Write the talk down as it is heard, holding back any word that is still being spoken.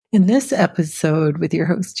In this episode with your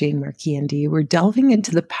host, Jayne Marquis, ND, we're delving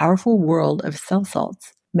into the powerful world of cell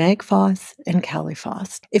salts, Phos and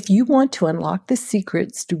Phos. If you want to unlock the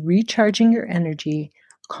secrets to recharging your energy,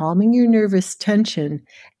 calming your nervous tension,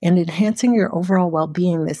 and enhancing your overall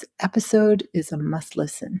well-being, this episode is a must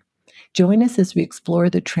listen. Join us as we explore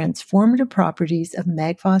the transformative properties of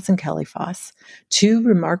Phos and Phos, two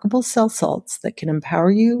remarkable cell salts that can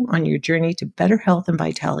empower you on your journey to better health and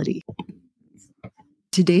vitality.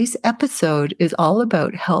 Today's episode is all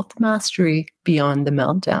about health mastery beyond the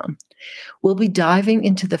meltdown. We'll be diving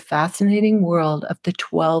into the fascinating world of the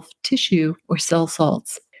 12 tissue or cell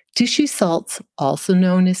salts. Tissue salts, also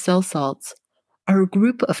known as cell salts, are a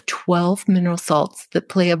group of 12 mineral salts that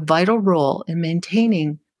play a vital role in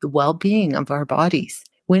maintaining the well-being of our bodies.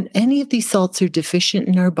 When any of these salts are deficient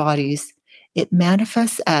in our bodies, it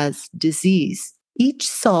manifests as disease. Each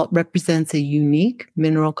salt represents a unique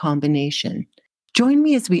mineral combination. Join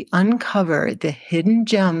me as we uncover the hidden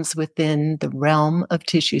gems within the realm of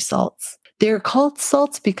tissue salts. They are called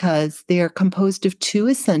salts because they are composed of two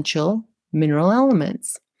essential mineral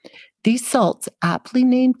elements. These salts, aptly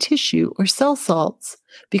named tissue or cell salts,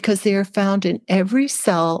 because they are found in every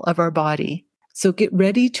cell of our body. So get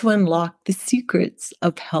ready to unlock the secrets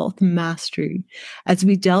of health mastery as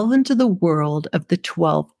we delve into the world of the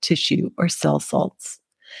 12 tissue or cell salts.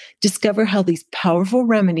 Discover how these powerful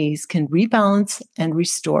remedies can rebalance and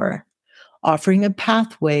restore, offering a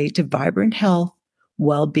pathway to vibrant health,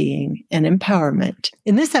 well-being, and empowerment.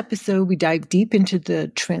 In this episode, we dive deep into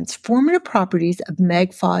the transformative properties of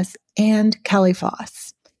Phos and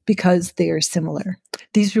Phos because they are similar.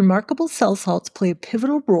 These remarkable cell salts play a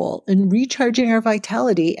pivotal role in recharging our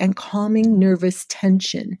vitality and calming nervous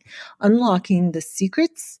tension, unlocking the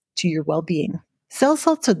secrets to your well-being. Cell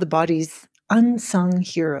salts are the body's unsung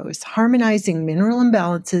heroes, harmonizing mineral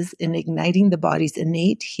imbalances and igniting the body's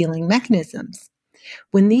innate healing mechanisms.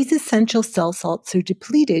 When these essential cell salts are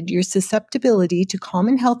depleted, your susceptibility to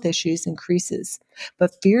common health issues increases.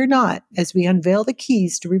 But fear not, as we unveil the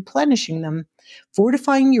keys to replenishing them,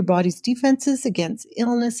 fortifying your body's defenses against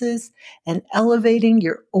illnesses, and elevating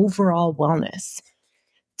your overall wellness.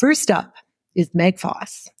 First up is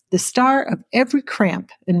Phos, the star of every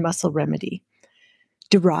cramp and muscle remedy.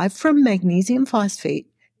 Derived from magnesium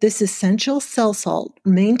phosphate, this essential cell salt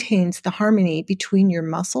maintains the harmony between your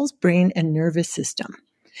muscles, brain, and nervous system.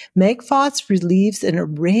 Phos relieves an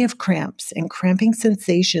array of cramps and cramping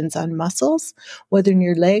sensations on muscles, whether in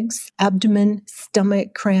your legs, abdomen,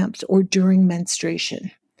 stomach cramps, or during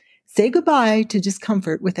menstruation. Say goodbye to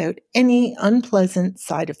discomfort without any unpleasant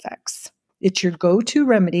side effects. It's your go-to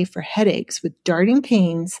remedy for headaches with darting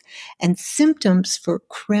pains and symptoms for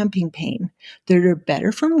cramping pain that are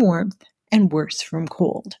better from warmth and worse from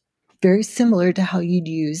cold. Very similar to how you'd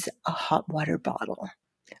use a hot water bottle.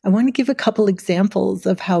 I want to give a couple examples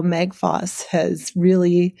of how Phos has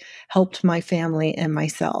really helped my family and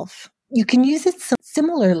myself. You can use it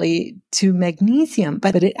similarly to magnesium,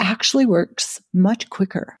 but it actually works much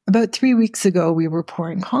quicker. About 3 weeks ago, we were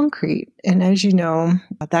pouring concrete. And as you know,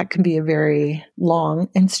 that can be a very long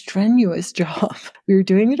and strenuous job. We were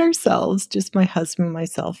doing it ourselves, just my husband,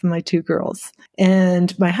 myself, and my two girls.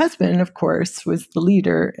 And my husband, of course, was the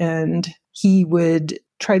leader, and he would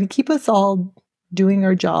try to keep us all doing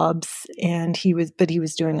our jobs. And he was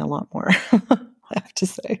doing a lot more. I have to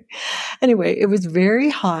say. Anyway, it was very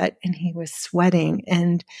hot and he was sweating,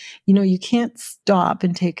 and you can't stop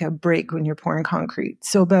and take a break when you're pouring concrete.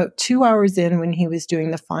 So about 2 hours in, when he was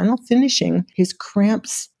doing the final finishing, his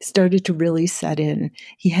cramps started to really set in.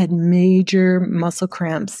 He had major muscle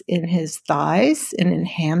cramps in his thighs and in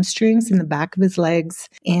hamstrings in the back of his legs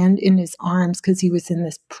and in his arms because he was in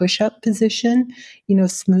this push-up position,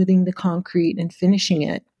 smoothing the concrete and finishing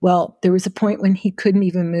it. Well, there was a point when he couldn't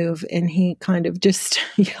even move and he kind of just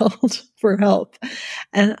yelled for help.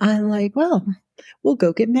 And I'm like, well, we'll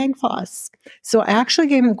go get Phos. So I actually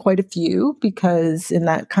gave him quite a few because in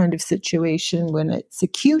that kind of situation, when it's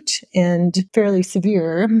acute and fairly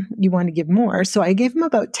severe, you want to give more. So I gave him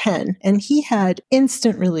about 10 and he had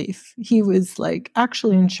instant relief. He was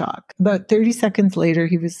actually in shock. About 30 seconds later,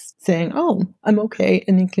 he was saying, oh, I'm okay.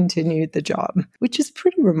 And he continued the job, which is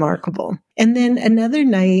pretty remarkable. And then another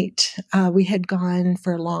night, we had gone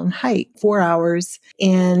for a long hike, 4 hours.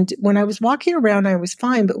 And when I was walking around, I was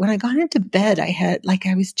fine. But when I got into bed, I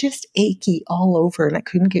was just achy all over and I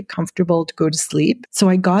couldn't get comfortable to go to sleep. So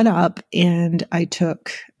I got up and I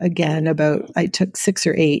took 6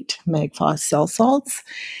 or 8 Phos cell salts.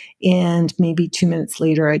 And maybe 2 minutes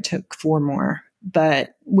later, I took 4 more.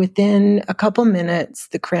 But within a couple minutes,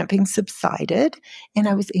 the cramping subsided and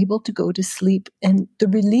I was able to go to sleep. And the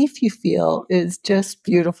relief you feel is just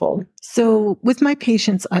beautiful. So with my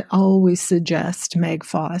patients, I always suggest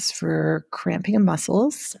Phos for cramping of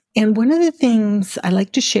muscles. And one of the things I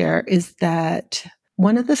like to share is that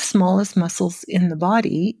one of the smallest muscles in the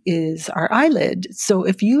body is our eyelid. So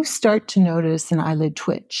if you start to notice an eyelid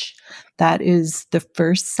twitch, that is the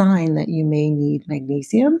first sign that you may need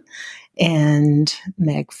magnesium and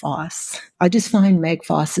Phos. I just find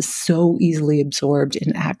Phos is so easily absorbed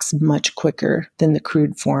and acts much quicker than the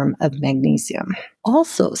crude form of magnesium.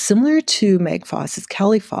 Also, similar to Phos is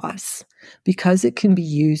Phos, because it can be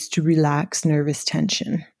used to relax nervous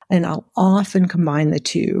tension. And I'll often combine the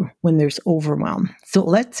two when there's overwhelm. So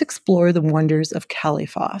let's explore the wonders of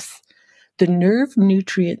Phos, the nerve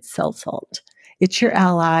nutrient cell salt. It's your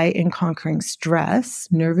ally in conquering stress,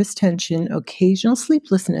 nervous tension, occasional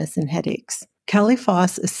sleeplessness, and headaches.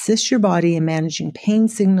 Phos assists your body in managing pain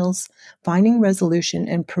signals, finding resolution,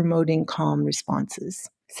 and promoting calm responses.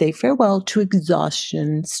 Say farewell to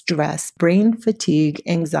exhaustion, stress, brain fatigue,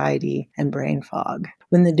 anxiety, and brain fog.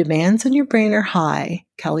 When the demands on your brain are high,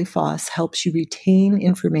 Phos helps you retain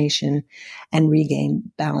information and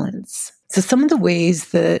regain balance. So some of the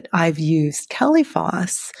ways that I've used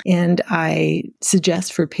Phos and I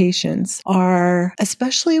suggest for patients are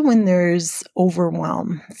especially when there's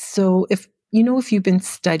overwhelm. So if you've been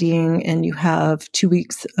studying and you have 2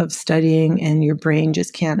 weeks of studying and your brain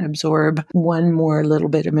just can't absorb one more little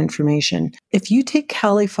bit of information, if you take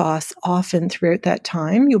Phos often throughout that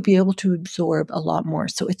time, you'll be able to absorb a lot more.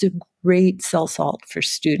 So it's a great cell salt for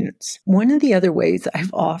students. One of the other ways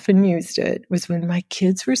I've often used it was when my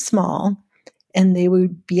kids were small and they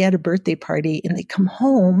would be at a birthday party and they come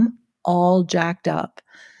home all jacked up.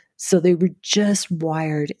 So they were just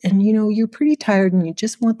wired. And, you're pretty tired and you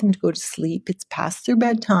just want them to go to sleep. It's past their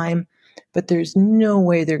bedtime, but there's no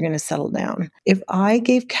way they're going to settle down. If I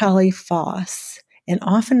gave Phos, and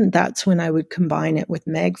often that's when I would combine it with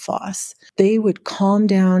Phos, they would calm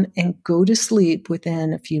down and go to sleep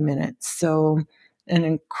within a few minutes. So an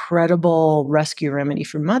incredible rescue remedy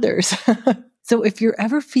for mothers. So if you're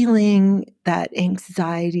ever feeling that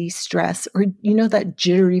anxiety, stress, or that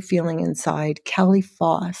jittery feeling inside,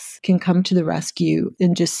 Phos can come to the rescue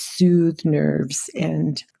and just soothe nerves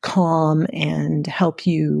and calm and help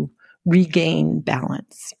you regain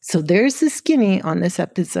balance. So there's the skinny on this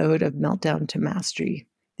episode of Meltdown to Mastery.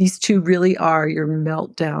 These two really are your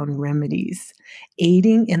meltdown remedies,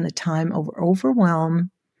 aiding in the time of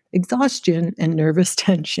overwhelm, exhaustion, and nervous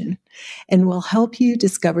tension, and will help you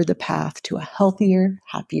discover the path to a healthier,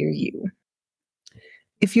 happier you.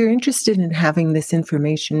 If you're interested in having this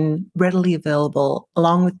information readily available,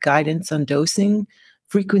 along with guidance on dosing,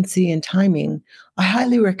 frequency, and timing, I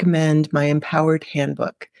highly recommend my Empowered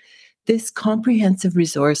Handbook. This comprehensive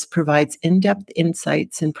resource provides in-depth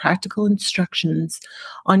insights and practical instructions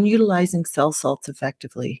on utilizing cell salts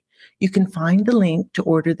effectively. You can find the link to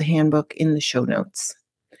order the handbook in the show notes.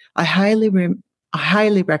 I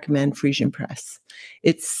highly recommend Frisian Press.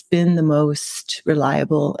 It's been the most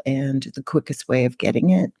reliable and the quickest way of getting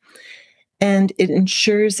it. And it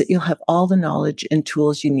ensures that you'll have all the knowledge and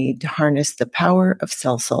tools you need to harness the power of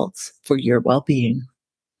cell salts for your well-being.